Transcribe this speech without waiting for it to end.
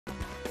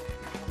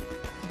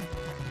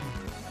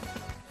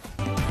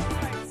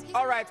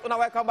right, when I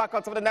welcome back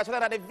on to the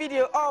national the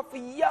video of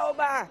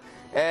Yoma.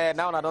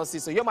 Now I don't see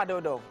so Yoma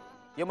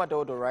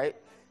Dodo, right?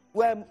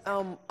 Well,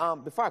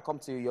 before I come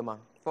to you, Yoma,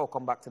 before I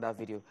come back to that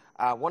video,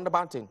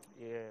 1Dabanton.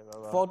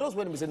 Yeah. For those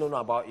when we say no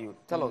about you,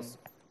 tell us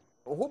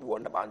who be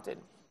 1Dabanton?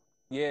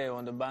 Yeah,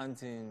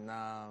 1Dabanton,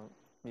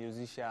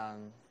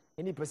 musician.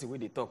 Any person where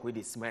they talk, where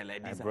they smile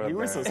like this, brother. you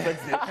will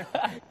suspect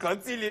it.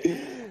 Continue.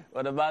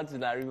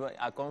 1Dabanton,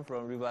 I come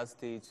from River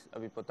State.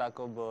 I'm a Port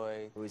Harcourt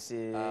boy. We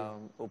say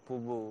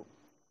Opobo.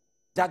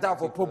 Jada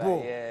for Popo.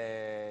 Like,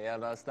 yeah, you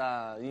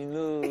understand. You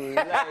know.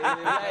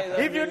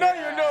 If you know,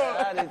 you know.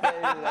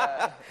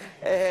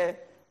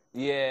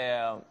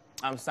 Yeah,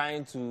 I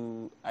signed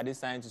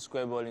to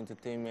Square Ball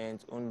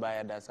Entertainment, owned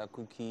by Adasa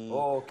Cookie.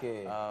 Oh,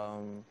 okay.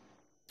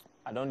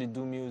 I don't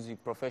do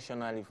music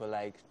professionally for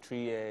like 3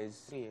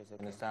 years. 3 years,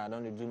 okay. Understand? I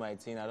don't do my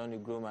thing. I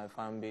don't grow my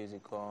fan base.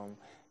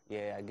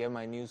 Yeah, I get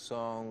my new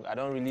song. I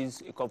don't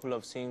release a couple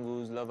of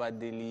singles, Lover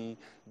Daily,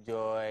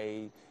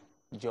 Joy,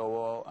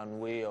 Jowo, and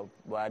Way Up.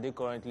 But I do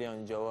currently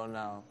on Jowo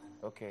now.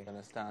 Okay.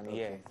 Understand?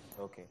 Okay.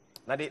 Yeah. Okay.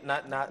 Now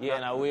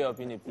Way Up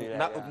in a play.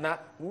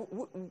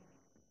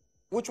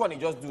 Which one you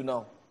just do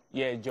now?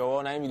 Yeah,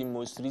 Jowo, I'm the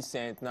most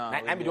recent now.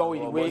 I'm the one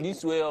with the way. But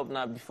this Way Up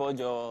now before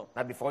Jowo.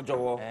 Now before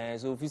Jowo.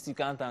 So if you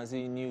can't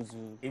say news.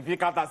 If you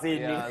can't say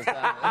news.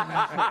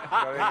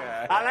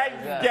 I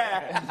like this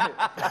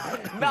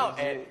guy. Now,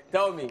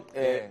 tell me.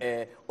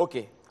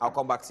 Okay, I'll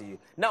come back to you.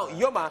 Now,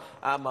 Yoma,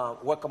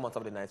 welcome on Top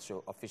of the Night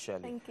Show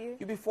officially. Thank you.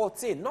 You be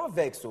 14, not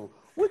vex. So,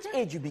 which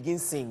age you begin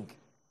sing?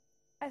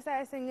 I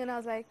started singing when I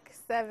was like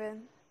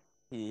 7.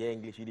 Yeah,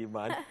 English, you did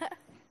man.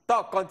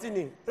 Talk,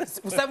 continue.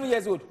 7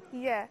 years old.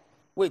 Yeah.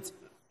 Wait,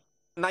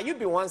 now you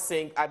be one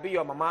sing, I be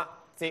your mama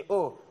say,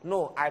 oh,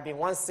 no, I be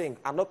one sing,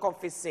 I'm not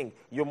confident sing,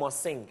 you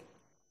must sing.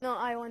 No,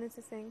 I wanted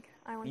to sing.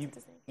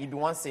 You be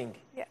one sing?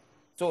 Yeah.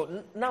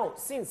 So now,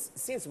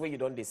 since where you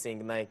don't they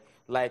sing,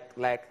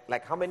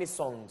 like how many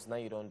songs now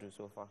you don't do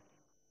so far?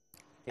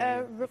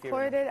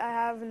 Recorded, I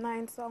have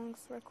 9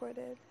 songs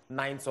recorded.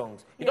 9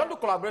 songs. You Yeah. don't do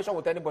collaboration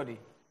with anybody?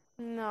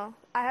 No.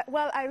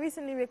 I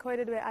recently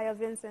recorded with Aya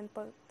Vincent,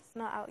 but it's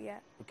not out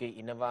yet. Okay,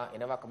 you never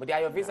come. But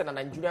Aya Vincent a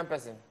Nigerian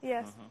person?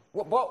 Yes.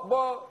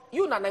 But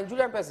you not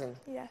Nigerian person?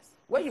 Yes.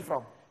 Where you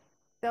from?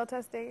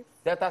 Delta State.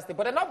 Delta State.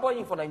 But they're not born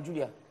you for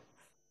Nigeria.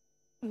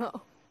 No.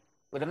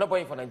 But they're not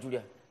born you for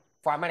Nigeria.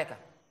 For America.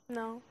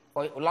 No.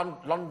 For London.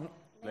 London.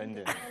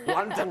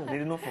 London. They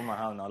didn't know from my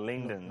house now.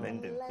 London.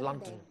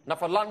 London. Not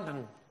for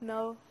London.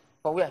 No.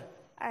 For where?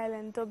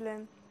 Ireland,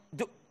 Dublin.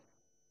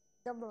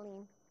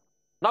 Dublin.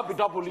 Not be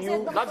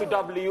W, not be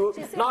W.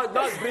 Not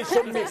be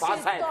shame me for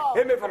outside.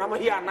 Hey, me for I'm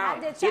here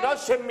now. You don't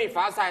shame me for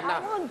outside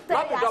now.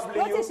 Not be W.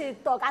 What is she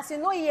talk? As you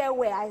know here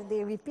where I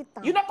they repeat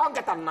them. You not can't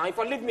get them now. If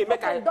you leave me,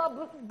 make I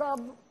double.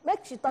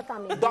 Make she talk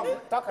at me.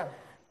 Talk.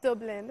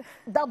 Dublin.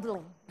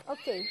 Dublin.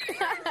 Okay.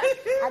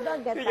 I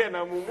don't get that.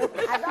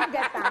 I don't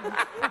get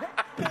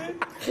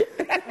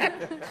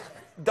that.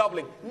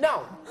 Dublin.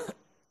 Now,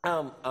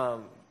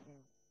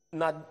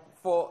 now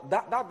for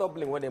that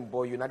Dublin when they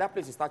boy you, now that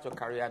place you start your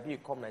career, have you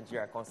come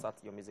Nigeria, can't start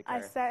your music career?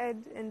 I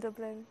started in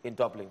Dublin. In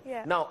Dublin.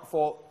 Yeah. Now,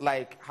 for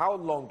like how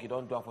long you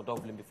don't do it for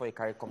Dublin before you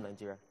carry come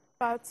Nigeria?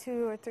 About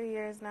 2 or 3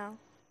 years now.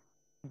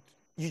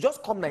 You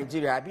just come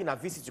Nigeria. I've been a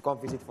visit. You come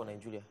visit for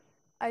Nigeria.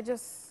 I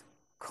just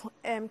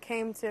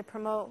came to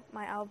promote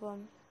my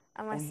album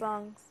and my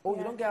songs. Oh, yeah.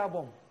 you don't get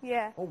album?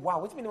 Yeah. Oh wow,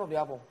 what's the name of the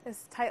album?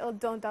 It's titled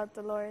Don't Doubt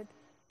the Lord.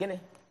 Get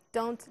it?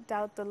 Don't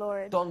Doubt the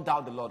Lord. Don't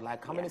Doubt the Lord.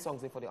 Like how many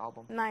songs are for the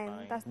album?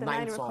 9. That's the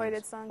 9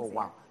 recorded songs. Oh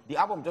wow. The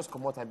album just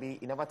come out. You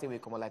never tell me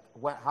come out. Like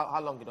how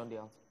long you done the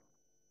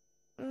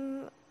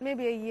album?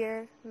 Maybe a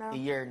year now. A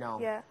year now.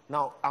 Yeah.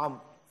 Now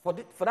for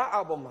that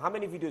album, how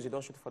many videos you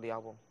don't shoot for the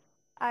album?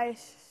 I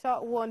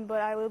shot 1,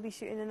 but I will be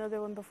shooting another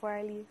one before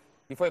I leave.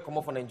 Before you come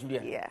out from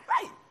Nigeria? Yeah.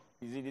 Right.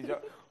 You see this?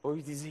 Oh,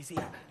 you see.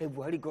 Hey,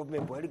 Buhari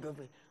government.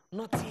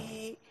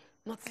 Nothing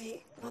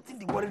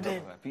the worry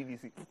them.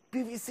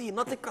 PVC,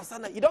 nothing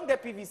concern. You don't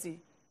get PVC.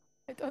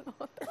 I don't know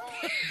what that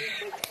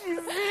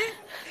is.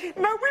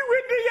 Now we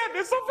went there,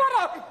 they suffer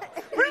up.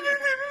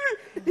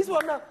 This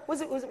one now,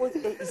 what's it? You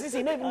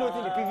don't even know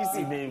what the PVC.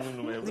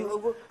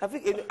 I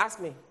think ask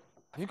me.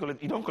 You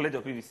don't collect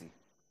your PVC?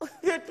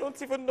 I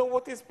don't even know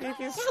what is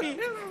PVC.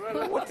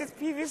 What is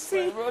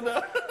PVC?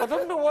 I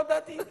don't know what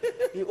that is.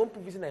 You own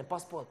PVC in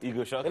passport. You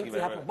go shock you.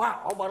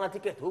 Wow, how about a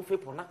ticket? Who pay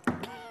for that?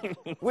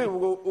 We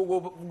will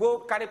go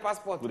carry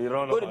passport. Go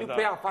to do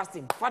prayer and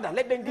fasting. Father,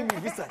 let them give me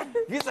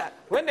visa.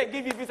 When they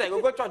give you visa,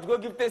 you go church, go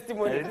give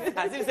testimony.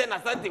 As if you say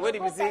something, what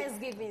did you say?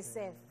 Thanksgiving,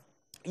 self.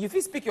 You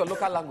feel speak your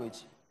local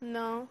language?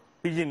 No.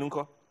 Pidgin,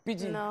 nunco.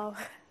 Pidgin. No.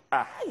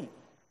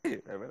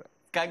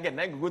 Can't get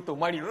now go to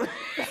marry. Now,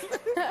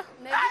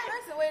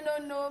 person wey no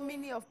know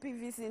meaning of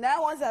PVC.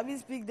 Now, once I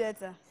speak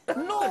data.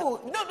 No.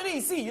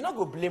 You see, you not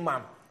go blame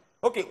man.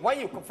 Okay, when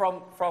you come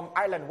from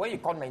Ireland, when you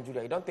come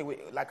Nigeria, you don't think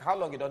like how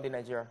long you don't in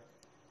Nigeria?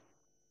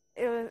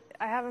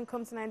 I haven't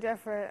come to Nigeria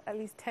for at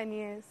least 10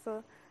 years, so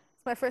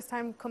it's my first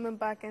time coming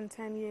back in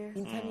 10 years.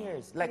 In 10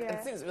 years, like yeah.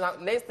 and since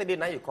yesterday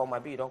now you come,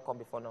 maybe you don't come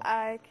before now.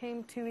 I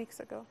came 2 weeks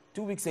ago.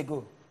 2 weeks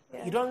ago.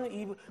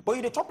 Yeah. But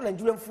you dey chop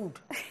Nigerian food.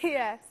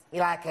 Yes.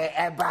 Like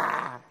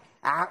eba,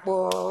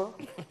 apple.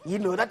 You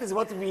know, that is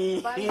what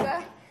we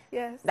Banga.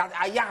 Yes. That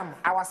I am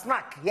our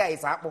snack. Yeah,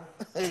 it's apple.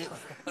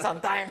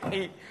 Sometimes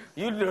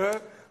you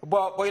know,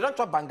 but you don't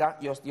chop banga.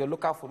 Your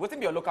local food. What's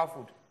in your local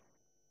food?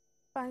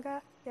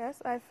 Banga.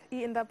 Yes, I've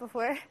eaten that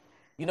before.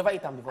 You never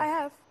eat them before. I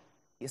have.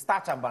 You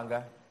starch and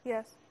banga.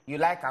 Yes. You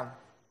like them?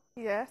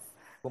 Yes.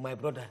 But my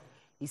brother,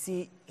 you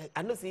see,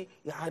 I know see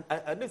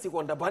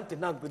 1Dabanton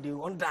now go dey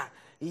wonder.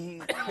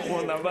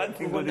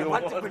 1Dabanton go dey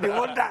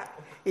wonder.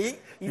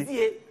 You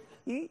see,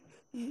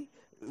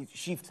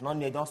 shift, no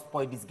need, don't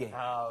spoil this game.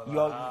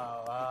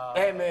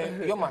 Hey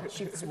man, Yoma,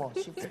 shift small.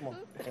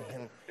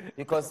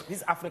 Because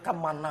this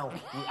African man now,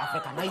 he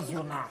Africanize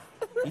you now.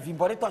 If your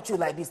body touch you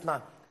like this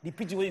now, the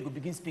pidgin way you go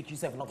begin speak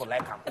yourself not gonna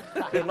like him.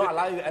 They not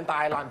allow you to enter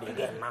island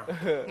again now.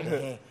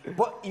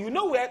 But you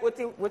know where what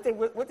you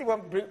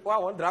want bring? Why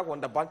one drag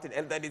 1Dabanton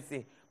enter this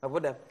thing? My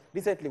brother,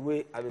 recently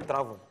we I will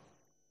travel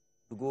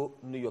to go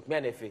New York. Me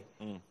and Efe,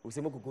 we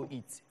say we could go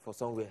eat for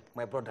somewhere.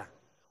 My brother,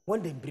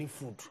 when they bring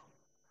food,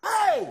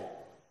 hey,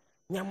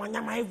 nyama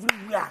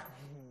everywhere,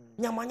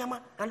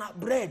 nyama and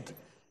bread.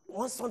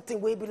 Want something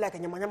way be like a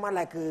nyama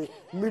like a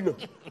Milo,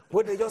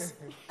 where they just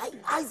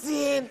I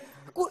seen.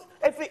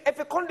 If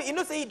a conde, you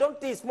know, say he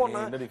don't taste more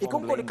now. He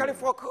come for the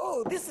California.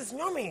 Oh, this is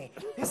yummy.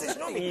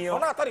 Oh,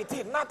 now 30.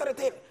 I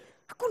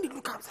can't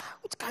look at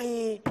which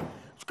kind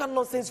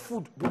nonsense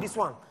food be this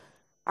one.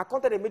 I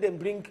can't they made them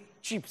bring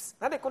chips.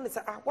 Now they come and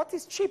say, what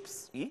is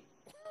chips? I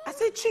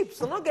say chips,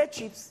 so not get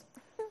chips.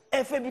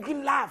 If they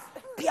begin laugh,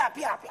 pia.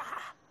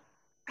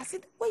 I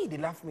said, why they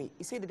laugh me?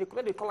 He said they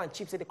call them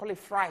chips, they call it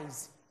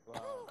fries.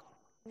 Wow.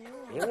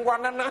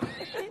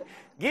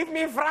 Give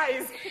me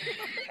fries.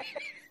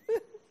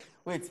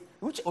 Wait,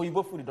 which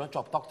Oyibo food you don't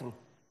chop? Talk through.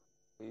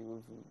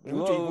 You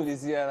know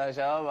this year, I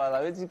shall have a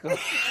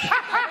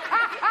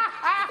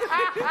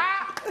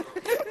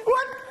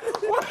what?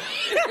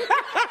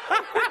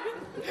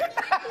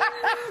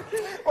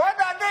 What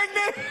are they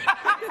doing?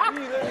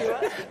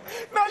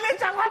 No,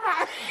 let's have my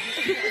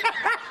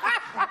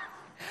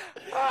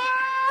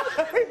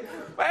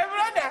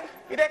brother,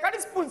 if they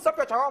can't spoon stop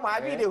your chawama,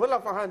 I mean the whole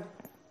of a hand.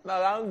 No,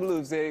 I'm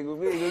blue saying, go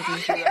be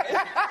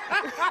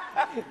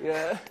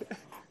yeah.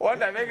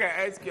 What I make an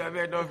ask you, I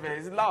made no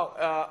face. Now,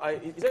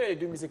 you said you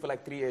do music for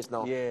like 3 years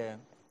now. Yeah.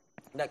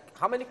 Like,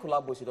 how many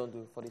collabos you don't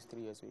do for these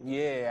 3 years?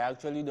 Yeah, I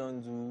actually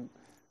don't do.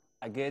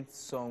 I get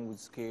song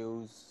with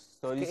scales.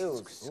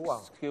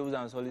 Scales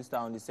and Solista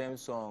on the same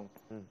song.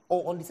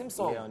 Oh, on the same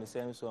song? Yeah, on the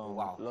same song.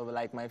 Wow. Love,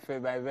 like my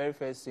very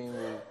first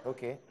single.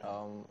 Okay.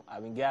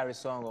 I've been Gary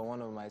song on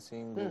one of my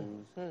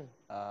singles.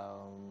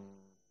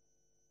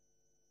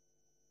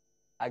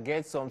 I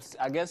get some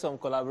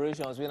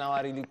collaborations when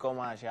I really come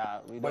out.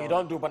 But you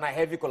don't do but a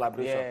heavy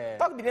collaboration. Yeah.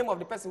 Talk the name of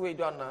the person where you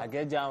do now. I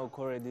get down with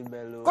Corey De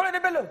Bello.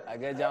 I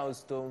get down with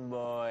Stone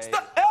Boy.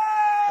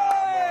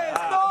 Hey!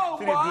 Stone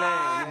Boy! The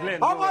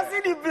blend. Almost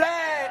see the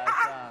blend.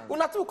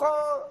 Una too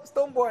call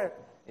Stone Boy.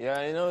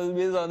 Yeah, you know,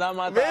 based on that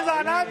matter. Based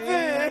on that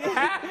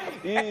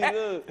thing. You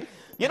know.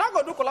 You're not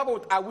going to do collab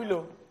with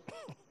Awilo.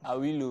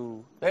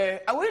 Awilo.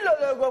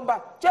 Awilo go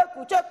back. Check.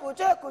 No.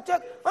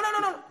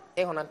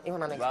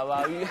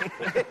 Baba, you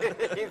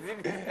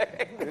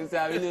say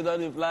Awilo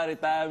don't plan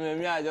retirement.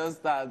 Me, I just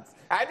start.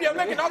 I be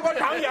making not go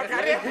down your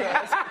career.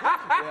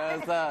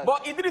 Yeah, sir.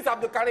 But Idris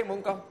Abdulkarim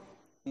Munka.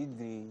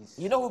 Idris.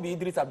 You know who be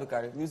Idris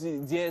Abdulkarim? You see,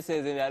 GSS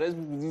and the rest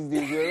people these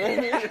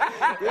days.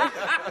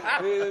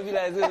 We be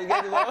like, so we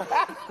get them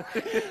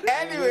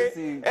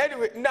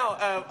Anyway, now,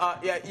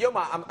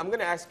 Yoma, I'm going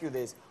to ask you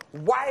this.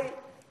 Why,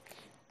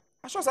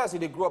 as soon as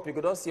you grow up, you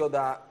don't see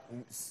other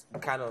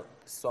kind of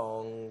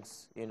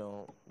songs, you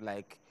know,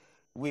 like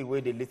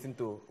where they listen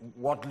to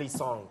worldly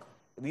song.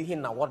 We hear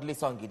now worldly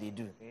song they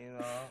do. You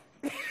know.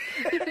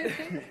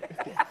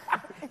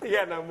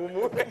 Yeah, now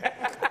Mumu.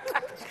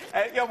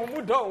 Yeah,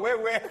 Mumu don't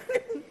where.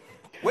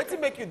 What to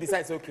make you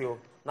decide? Okay,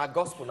 now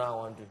gospel now I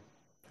want to do.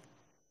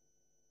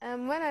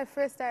 When I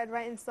first started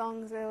writing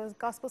songs, it was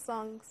gospel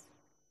songs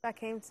that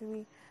came to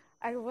me.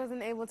 I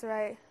wasn't able to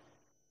write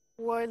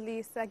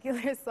worldly,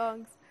 secular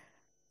songs.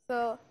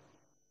 So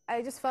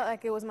I just felt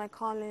like it was my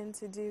calling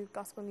to do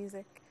gospel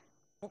music.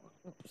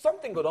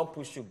 Something go don't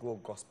push you go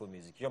gospel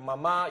music. Your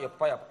mama, your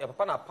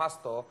papa na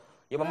pastor,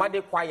 your mama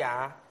de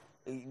choir.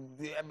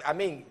 I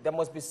mean, there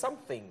must be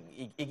something.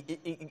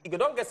 You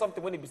don't get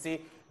something when you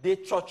say they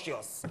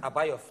churches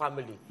about your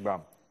family.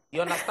 Bam.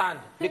 You understand?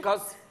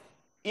 Because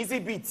easy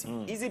beat,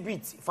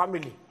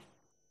 family.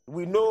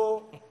 We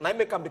know now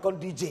make them become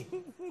DJ.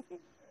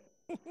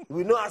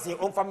 We know as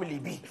your own family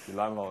be. The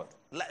landlord.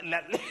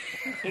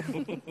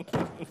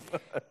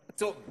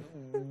 So,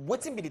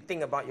 what's be the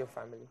thing about your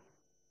family?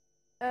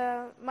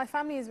 My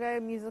family is very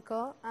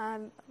musical,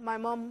 and my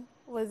mom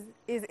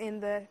is in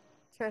the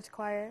church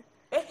choir.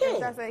 Hey.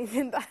 That's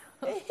anything that.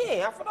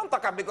 Hey, I don't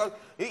talk because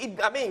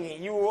I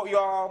mean,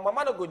 your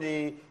mama no go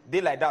they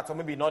like that, or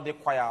maybe not the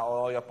choir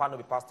or your partner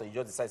be pastor. You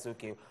just decide,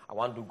 okay, I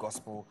want to do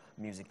gospel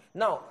music.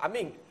 Now, I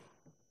mean,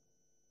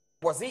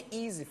 Was it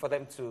easy for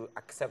them to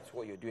accept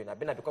what you're doing? I've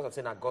been because of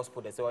saying a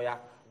gospel, they say, oh yeah,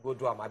 go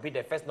do it. I've been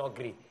the first not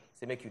agree,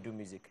 say make you do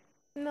music.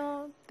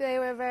 No, they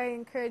were very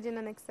encouraging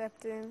and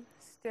accepting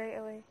straight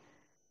away.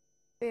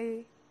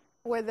 They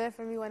were there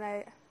for me when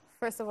I,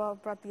 first of all,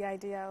 brought the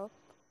idea up.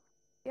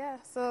 Yeah,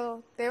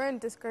 so they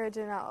weren't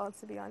discouraging at all,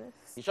 to be honest.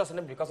 It's just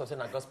because of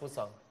saying a gospel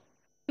song.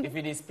 If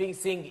they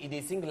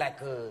sing like,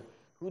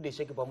 who they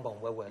shake a bum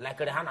bum, like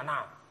Rihanna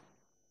now.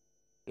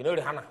 You know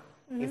Rihanna?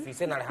 If you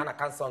say Rihanna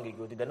can't song, you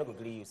go, they're not going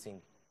to you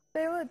sing.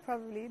 They would,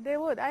 probably. They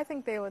would. I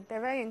think they would. They're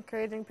very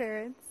encouraging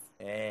parents.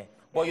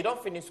 But you don't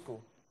finish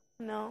school?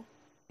 No.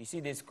 You see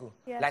this school?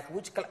 Yes. Like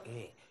which class?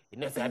 You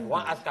know, so I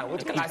want to ask her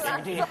which class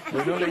you doing.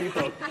 We don't let you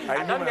talk.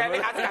 I don't get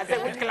ask her, I say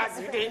which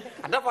class you doing.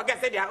 I don't forget,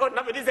 say their own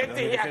number, the same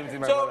thing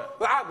here. So,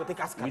 I will take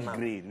ask her now. Which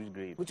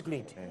grade? Which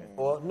grade?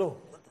 Or no?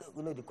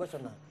 You know, the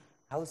question now,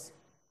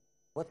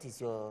 what is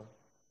your...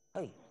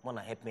 Hey,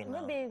 Mona, help me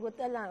now. Maybe you go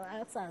tell her,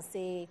 ask her,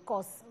 say,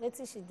 course, what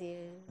is she they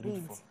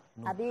read?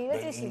 Abi,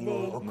 what is she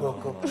they...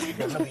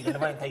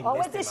 Okay. Or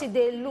what is she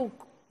they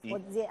look?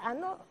 But they are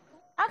not...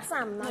 Ask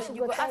them now, she You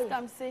go go tell ask you.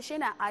 them, say, she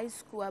na high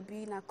school,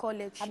 abi na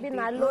college. Abi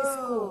na low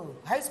school.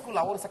 High school,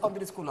 I want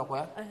secondary school,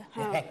 where?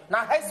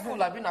 Now, high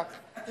school, I've been at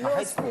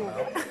high school.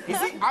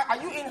 Is it,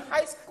 are you in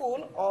high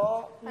school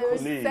or... I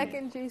was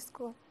secondary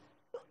school.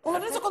 Oh,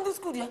 you're in secondary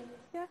school, yeah?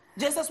 Yeah.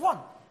 JSS1?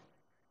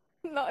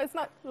 No, it's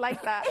not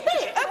like that.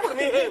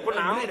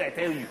 I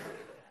tell you.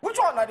 Which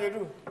one are they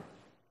do?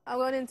 I'm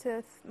going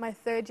into my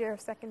third year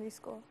of secondary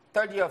school.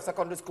 Third year of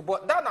secondary school.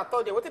 But down at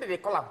third year, what did they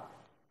call them?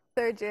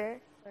 Third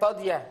year.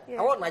 Third year. Yeah.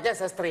 I want my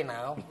JSS3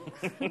 now.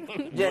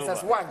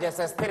 JSS1,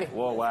 JSS3.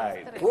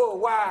 Worldwide. Whoa,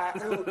 why?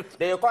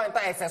 They call it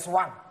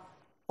SS1,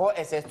 or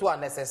SS2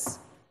 and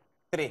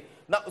SS3.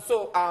 Now,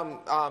 so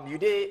you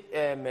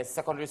did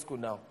secondary school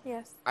now.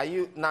 Yes. Are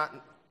you now?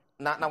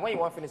 When you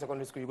want to finish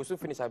secondary school, you go soon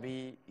finish.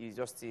 Abi, is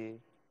just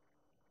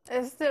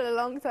It's still a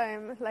long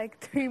time, like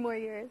 3 more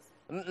years.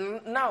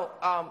 Now,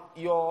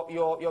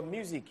 your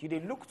music. You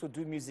did look to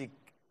do music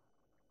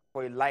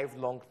for a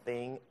lifelong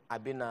thing.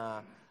 I've been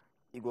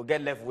you go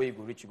get left where you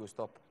go reach, you go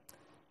stop.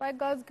 By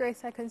God's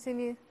grace,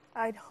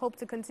 I'd hope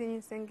to continue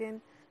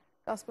singing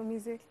gospel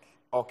music.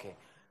 Okay.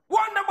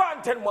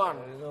 1Dabanton man.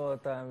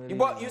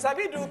 You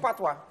sabi do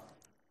patwa?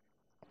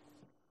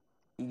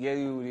 You get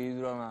you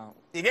is wrong now.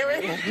 You get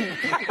me?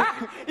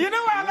 You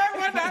know what I like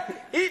when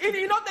that?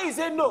 You know that you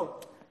say no.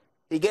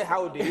 You get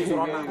how they use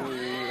wrong now.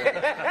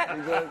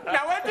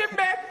 Now when you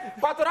make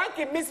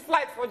Patoranki miss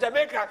flight for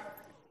Jamaica,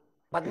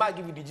 but I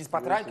give you the gist.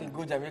 Patoranki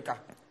go Jamaica.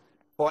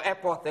 For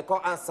airport, they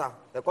call answer.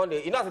 They call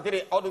you know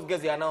as all those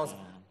guys they announce.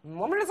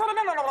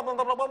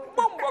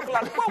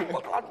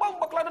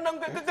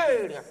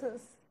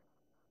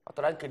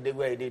 Patoranki they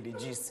go the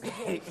gist.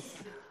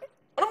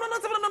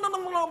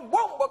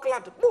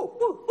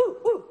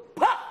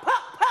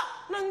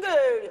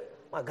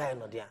 My guy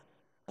not there.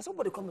 And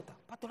somebody comment,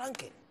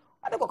 Patoranki.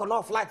 I don't go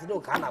no flight, no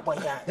can boy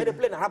here. They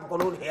plane and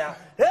happen on here.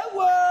 Hey,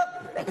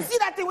 what? See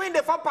that thing when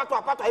they found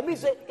patwa. I mean,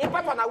 say a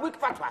patwa na weak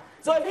patwa.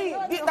 So he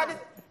that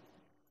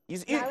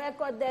is. I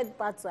recorded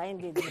parts I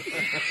did.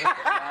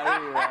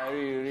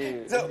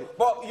 So,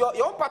 but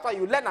your own patwa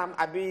you learn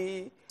I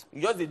be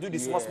you just do the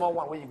small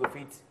one when you go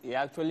fit. It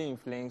actually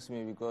influenced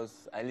me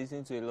because I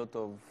listen to a lot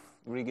of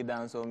reggae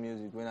dancehall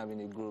music when I'm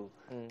in a groove.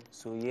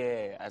 So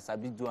yeah, as I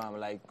be doing, I'm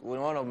like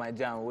one of my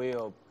jam way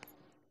up,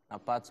 a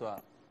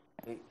patwa.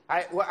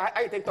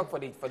 I take talk for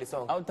the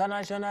song.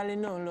 Internationally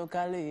known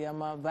locally,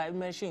 I'm a vibe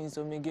machine,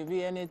 so me give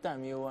you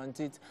anytime you want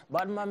it.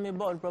 Bad man me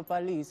ball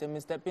properly, so me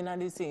step in on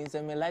the scene,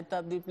 so me light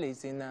up the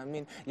place, you know what I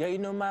mean? Yeah, you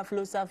know my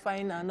flows are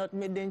finer, not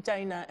made in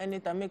China.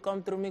 Anytime me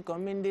come through, me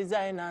come in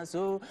designer.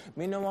 So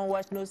me no one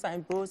watch no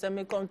signpost, and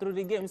me come through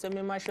the game, so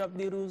me mash up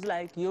the rules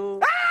like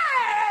you.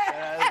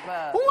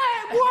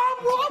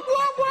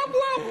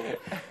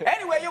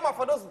 Anyway, Yoma,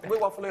 for those who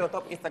want to follow your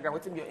top Instagram,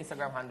 what's your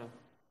Instagram handle?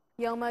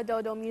 Yoma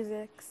Dodo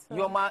Music. So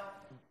Yoma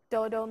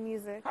Dodo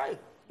Music. Hi.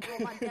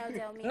 Yoma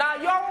Dodo. Now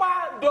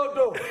Yoma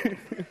Dodo.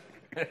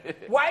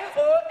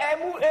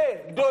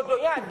 YOMA Dodo.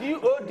 Yeah,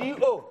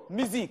 DODO.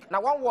 Music.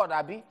 Now one word,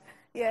 Abi.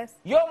 Yes.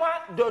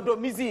 Yoma Dodo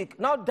Music.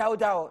 Now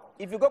Dodo.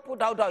 If you go put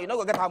Dodo, you're not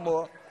going to get her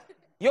more.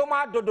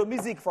 Yoma Dodo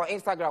Music for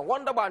Instagram.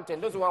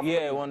 1Dabanton. Those who are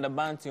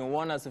 1Dabanton.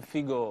 One as a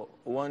figure.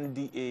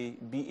 1DABANTON.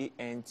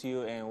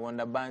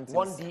 1Dabanton.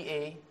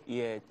 1DA.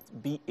 Yeah,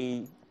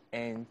 BANTON.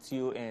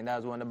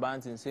 That's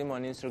 1Dabanton. Same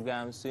on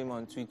Instagram, same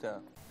on Twitter.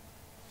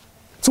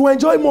 To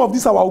enjoy more of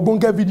these our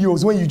Ogbonge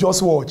videos when you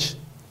just watch,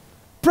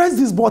 press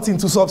this button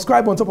to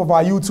subscribe on top of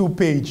our YouTube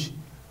page.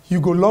 You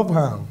go love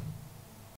her.